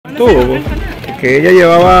estuvo, que ella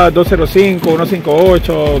llevaba 205,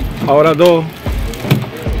 158, ahora 2.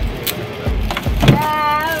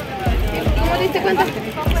 ¿Cómo diste cuenta?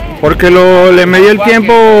 Porque le medí el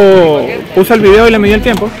tiempo, puse el video y le medí el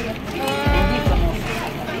tiempo.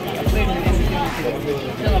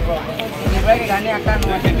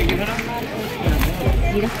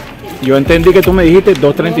 Yo entendí que tú me dijiste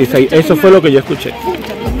 2:36, eso fue lo que yo escuché.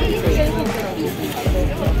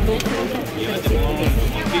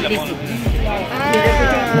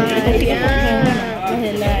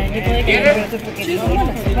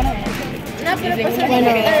 No, pero el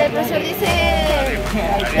profesor dice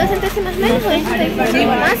 2 centésimas menos, o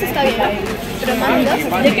más está bien, pero más de 2.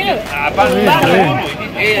 Yo quiero.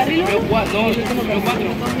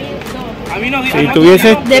 Si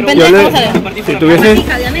tuviese, depende de cómo salga. Si tuviese,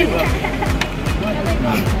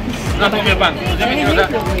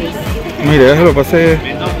 mire, ya se lo pasé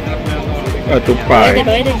a tu padre.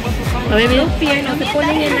 A ver, mis pies no se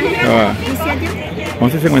ponen en la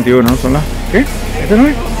 11:51, ¿no? ¿Son las? ¿Qué? ¿Este no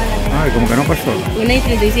es? Ay, como que no pasó.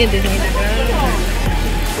 1:37.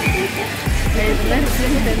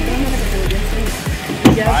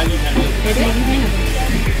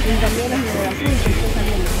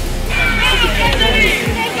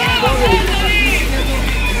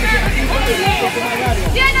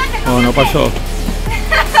 Oh, no pasó.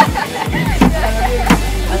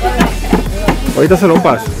 Ahorita se lo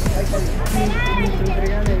paso.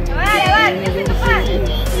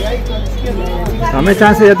 Dame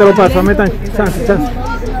chance, ya te lo paso. Dame chance.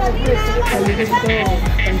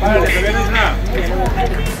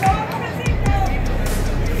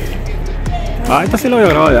 Ah, esta sí lo voy a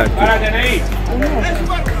grabar ya.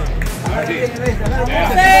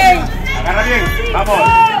 Agarra bien, vamos.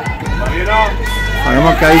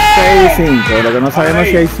 Sabemos que hay 6 y 5, lo que no sabemos es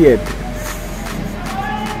si hay 7.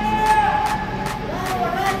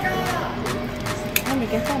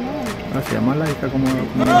 Ah, se llama laica como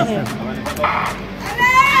va a ser.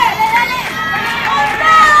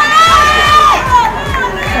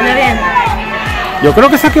 Sale bien. Yo creo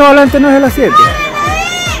que esa que va adelante no es de las 7.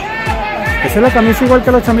 Esa es la camisa igual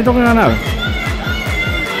que los chamitos que ganaron.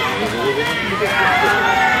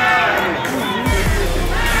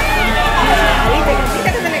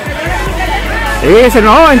 Ese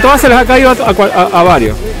no, en todas se les ha caído a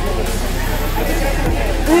varios.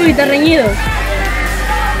 Uy, está reñido.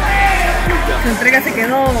 Su entrega se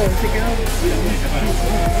quedó.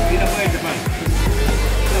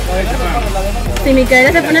 Si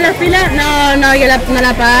Micaela se pone las pilas, no, no la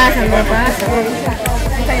pasa, no la pasa.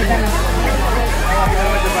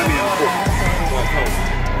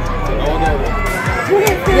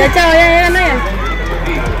 Ya, chao, ya ganó ya.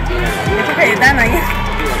 Esta Cayetana ahí.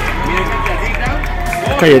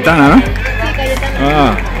 Es Cayetana, ¿no? Sí, Cayetana.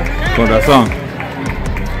 Ah, con razón.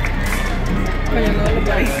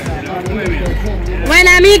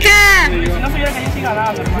 ¡Buena, Mica!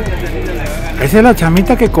 Esa es la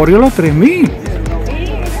chamita que corrió los 3000.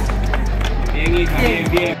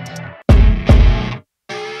 Bien.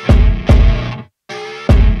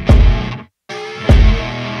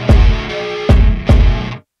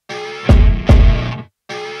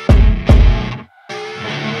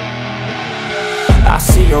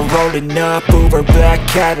 Rolling up, Uber black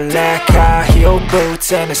Cadillac, high heel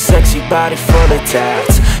boots and a sexy body full of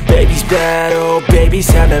tats. Baby's bad, oh baby's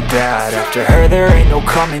hella bad. After her there ain't no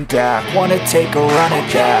coming back. Wanna take a run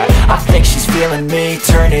at that. I think she's feeling me,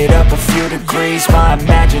 turn it up a few degrees. My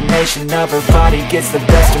imagination of her body gets the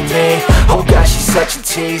best of me. Oh gosh, she's such a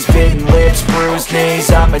tease, bitten lips, bruised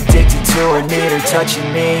knees. I'm addicted to her, need her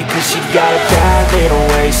touching me. Cause she got a bad little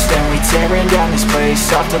waist, and we tearing down this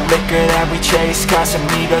place. Off the liquor that we chase,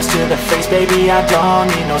 Casamigos to the face, baby I don't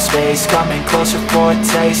need no space. Coming closer for a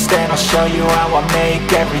taste, and I'll show you how I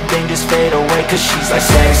make everything just fade away. Cause she's like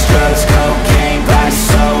sex, drugs, cocaine, body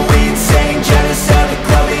so insane. Jealous of the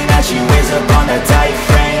clothing that she wears up on that tight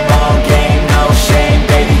frame. All game, no shame,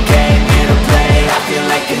 baby came here to play. I feel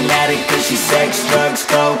like an addict cause she's sex, drugs,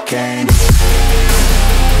 cocaine.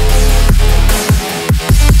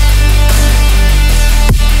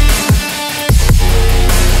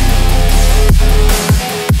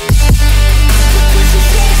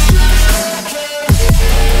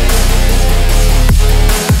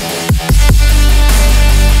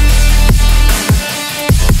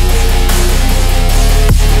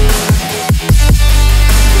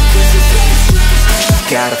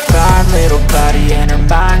 Got a fine little body and her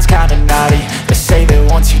mind's kinda naughty. They say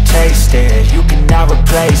that once you taste it, you cannot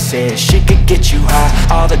replace it. She could get you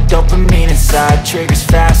high, all the dopamine inside triggers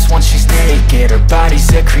fast once she's naked. Her body's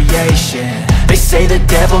a creation. They say the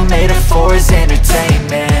devil made her for his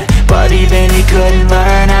entertainment, but even he couldn't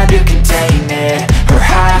learn how to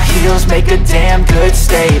a damn good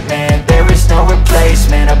statement. There is no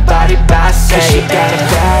replacement, a body by Satan. Cause she got a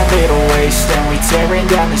bad little waist, and we tearing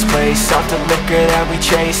down this place. Off the liquor that we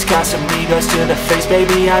chase, got some egos to the face.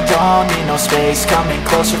 Baby, I don't need no space, coming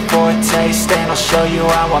closer for a taste. And I'll show you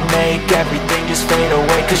how I make everything just fade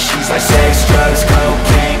away. Cause she's like sex, drugs,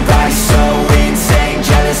 cocaine, body so insane.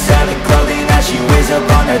 Jealous of the clothing that she wears up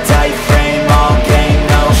on her tight frame. All